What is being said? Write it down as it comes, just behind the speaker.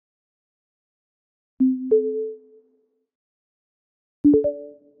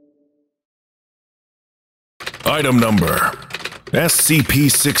Item Number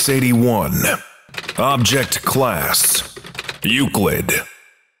SCP-681. Object Class Euclid.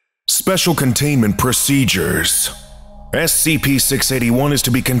 Special Containment Procedures. SCP-681 is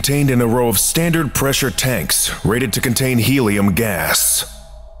to be contained in a row of standard pressure tanks rated to contain helium gas.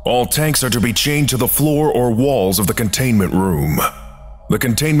 All tanks are to be chained to the floor or walls of the containment room. The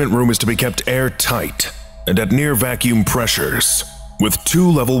containment room is to be kept airtight and at near vacuum pressures, with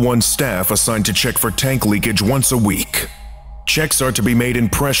 2 Level 1 staff assigned to check for tank leakage once a week. Checks are to be made in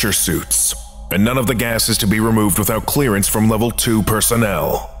pressure suits, and none of the gas is to be removed without clearance from Level 2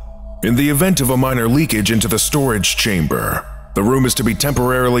 personnel. In the event of a minor leakage into the storage chamber, the room is to be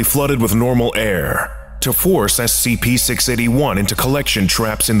temporarily flooded with normal air to force SCP-681 into collection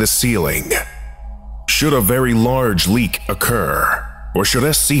traps in the ceiling. Should a very large leak occur, or should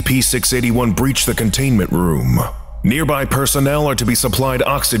SCP-681 breach the containment room, nearby personnel are to be supplied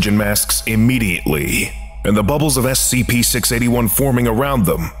oxygen masks immediately, and the bubbles of SCP-681 forming around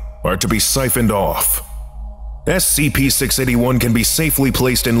them are to be siphoned off. SCP-681 can be safely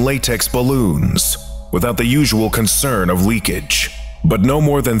placed in latex balloons without the usual concern of leakage, but no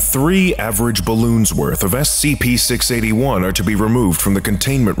more than 3 average balloons worth of SCP-681 are to be removed from the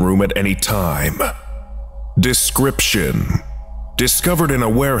containment room at any time. Description: discovered in a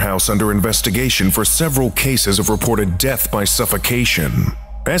warehouse under investigation for several cases of reported death by suffocation.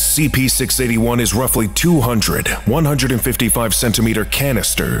 SCP-681 is roughly 200 155-centimeter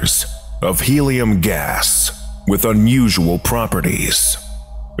canisters of helium gas with unusual properties.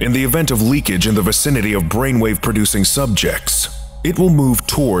 In the event of leakage in the vicinity of brainwave-producing subjects, it will move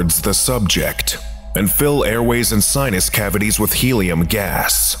towards the subject and fill airways and sinus cavities with helium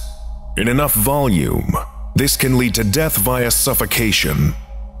gas. In enough volume, this can lead to death via suffocation.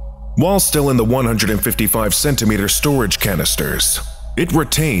 While still in the 155-centimeter storage canisters, it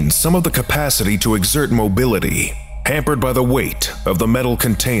retains some of the capacity to exert mobility, hampered by the weight of the metal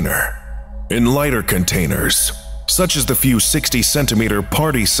container. In lighter containers, such as the few 60-centimeter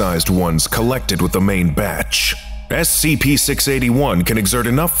party-sized ones collected with the main batch, SCP-681 can exert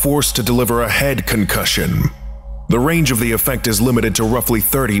enough force to deliver a head concussion. The range of the effect is limited to roughly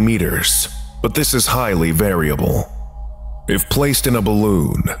 30 meters, but this is highly variable. If placed in a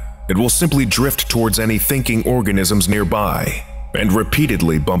balloon, it will simply drift towards any thinking organisms nearby and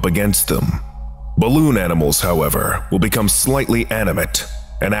repeatedly bump against them. Balloon animals, however, will become slightly animate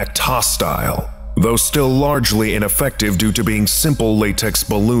and act hostile, though still largely ineffective due to being simple latex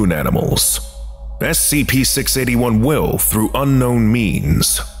balloon animals. SCP-681 will, through unknown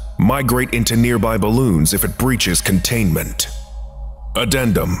means, migrate into nearby balloons if it breaches containment.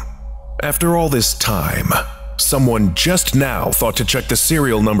 Addendum: after all this time, someone just now thought to check the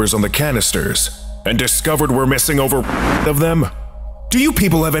serial numbers on the canisters and discovered we're missing over of them? Do you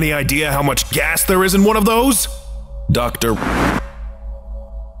people have any idea how much gas there is in one of those? Dr.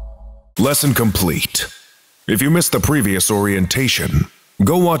 Lesson complete. If you missed the previous orientation,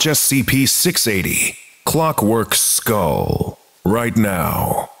 go watch SCP-680, Clockwork Skull, right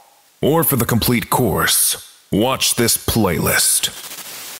now. Or for the complete course, watch this playlist.